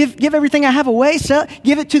you, give everything I have away,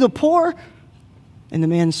 give it to the poor. And the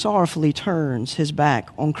man sorrowfully turns his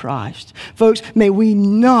back on Christ. Folks, may we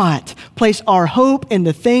not place our hope in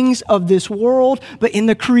the things of this world, but in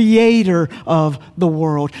the Creator of the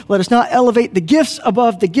world. Let us not elevate the gifts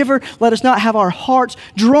above the giver. Let us not have our hearts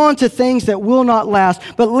drawn to things that will not last,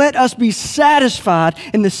 but let us be satisfied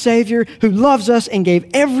in the Savior who loves us and gave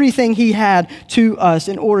everything He had to us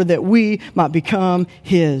in order that we might become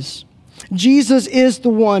His. Jesus is the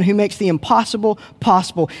one who makes the impossible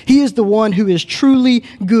possible. He is the one who is truly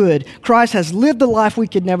good. Christ has lived the life we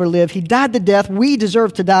could never live. He died the death we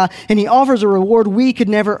deserve to die, and he offers a reward we could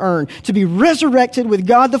never earn, to be resurrected with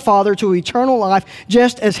God the Father to eternal life,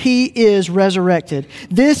 just as he is resurrected.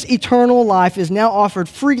 This eternal life is now offered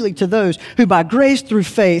freely to those who by grace through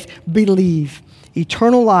faith believe.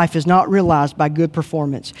 Eternal life is not realized by good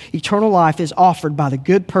performance. Eternal life is offered by the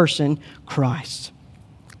good person, Christ.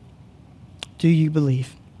 Do you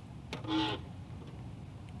believe?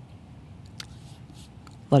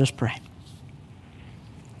 Let us pray.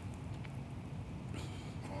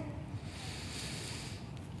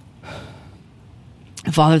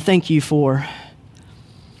 Father, thank you for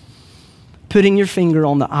putting your finger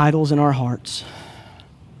on the idols in our hearts.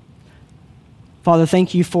 Father,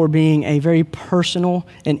 thank you for being a very personal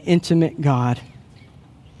and intimate God.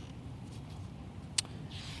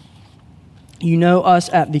 You know us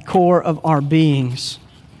at the core of our beings,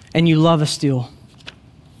 and you love us still.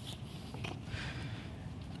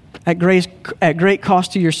 At great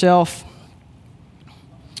cost to yourself,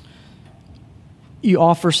 you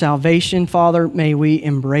offer salvation, Father. May we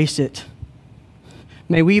embrace it.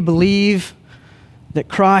 May we believe that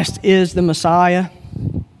Christ is the Messiah,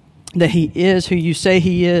 that he is who you say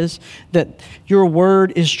he is, that your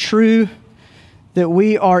word is true, that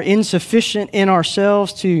we are insufficient in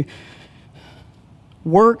ourselves to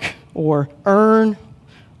work or earn,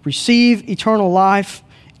 receive eternal life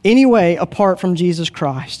anyway apart from Jesus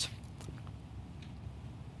Christ.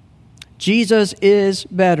 Jesus is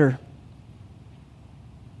better.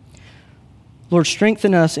 Lord,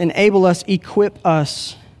 strengthen us, enable us, equip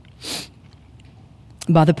us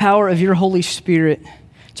by the power of your Holy Spirit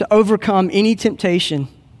to overcome any temptation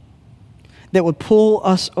that would pull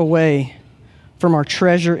us away from our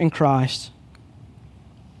treasure in Christ,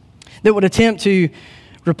 that would attempt to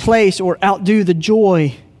replace or outdo the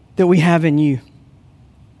joy that we have in you.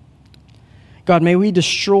 God, may we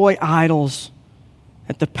destroy idols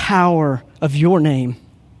at the power of your name.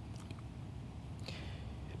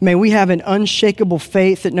 May we have an unshakable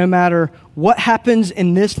faith that no matter what happens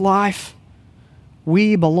in this life,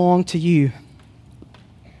 we belong to you.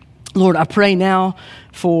 Lord, I pray now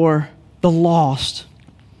for the lost,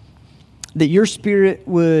 that your Spirit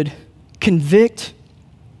would convict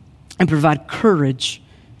and provide courage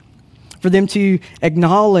for them to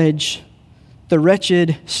acknowledge the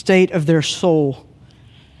wretched state of their soul.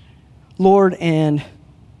 Lord, and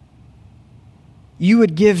you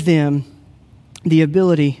would give them the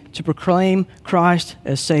ability to proclaim Christ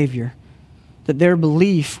as Savior, that their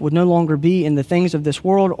belief would no longer be in the things of this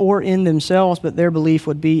world or in themselves, but their belief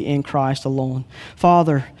would be in Christ alone.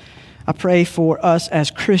 Father, I pray for us as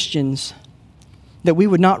Christians that we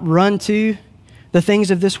would not run to the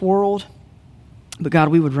things of this world, but God,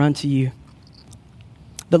 we would run to you.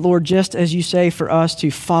 That, Lord, just as you say for us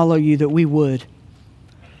to follow you, that we would.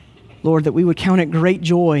 Lord, that we would count it great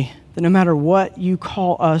joy that no matter what you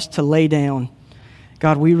call us to lay down,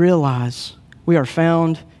 God, we realize we are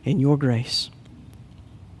found in your grace.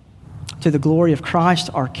 To the glory of Christ,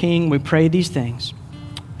 our King, we pray these things.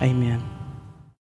 Amen.